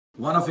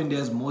One of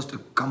India's most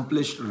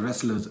accomplished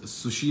wrestlers,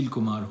 Sushil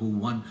Kumar, who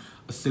won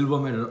a silver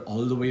medal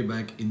all the way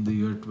back in the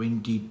year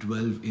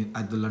 2012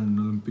 at the London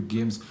Olympic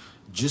Games,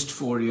 just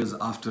 4 years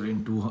after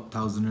in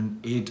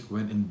 2008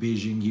 when in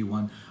Beijing he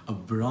won a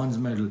bronze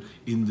medal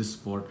in this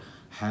sport,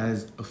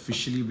 has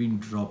officially been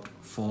dropped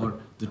for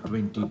the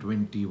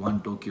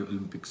 2021 Tokyo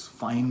Olympics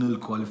final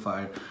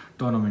qualifier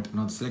tournament.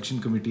 Now the selection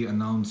committee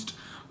announced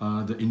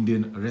the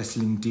Indian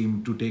wrestling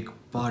team to take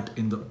part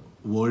in the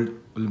World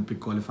Olympic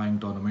qualifying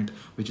tournament,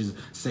 which is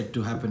set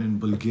to happen in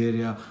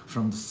Bulgaria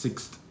from the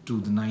 6th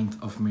to the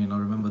 9th of May. Now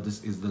remember,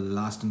 this is the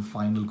last and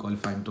final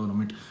qualifying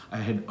tournament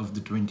ahead of the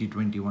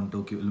 2021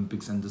 Tokyo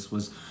Olympics, and this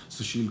was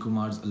Sushil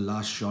Kumar's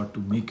last shot to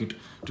make it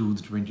to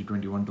the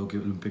 2021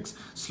 Tokyo Olympics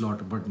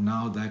slot. But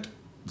now that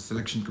the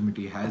selection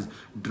committee has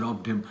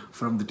dropped him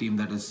from the team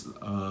that is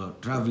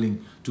traveling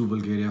to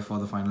Bulgaria for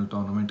the final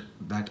tournament,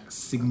 that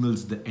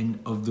signals the end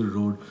of the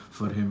road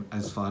for him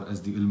as far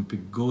as the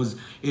Olympic goes.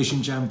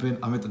 Asian champion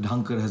Amit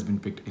Dhankar has been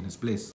picked in his place.